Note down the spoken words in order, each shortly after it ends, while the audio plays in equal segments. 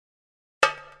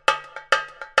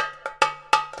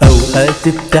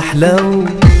اوقاتي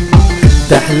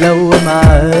بتحلو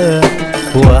معاك،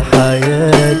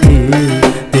 وحياتي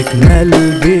تكمل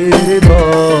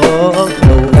برضاك.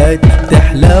 اوقاتي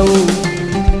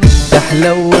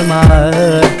بتحلو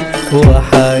معاك،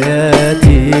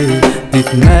 وحياتي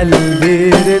تكمل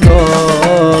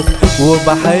برضاك.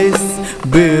 وبحس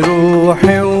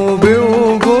بروحي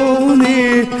وبوجودي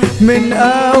من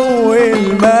أول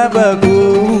ما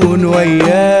بكون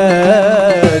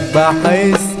وياك.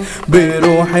 بحس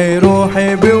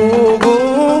بروحي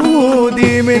بوجودي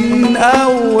من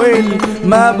أول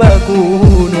ما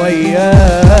بكون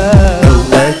وياك.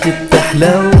 اوقاتي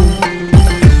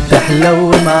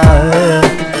بتحلو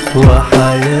معاك،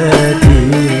 وحياتي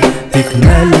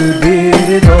تكمل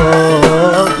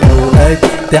برضاك. اوقاتي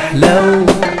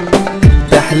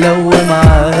بتحلو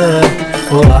معاك،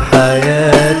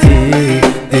 وحياتي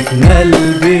تكمل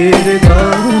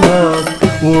برضاك.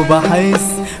 وبحس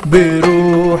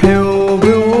بروحي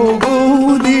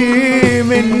وبوجودي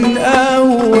من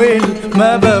أول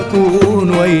ما بكون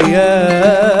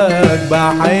وياك.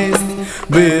 بحس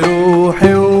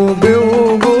بروحي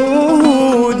وبوجودي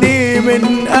من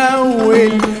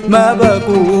أول ما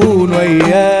بكون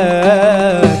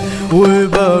وياك.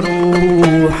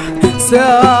 وبروح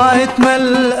ساعة ما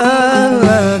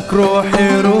ألقاك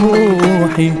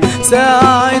روحي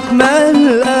ساعة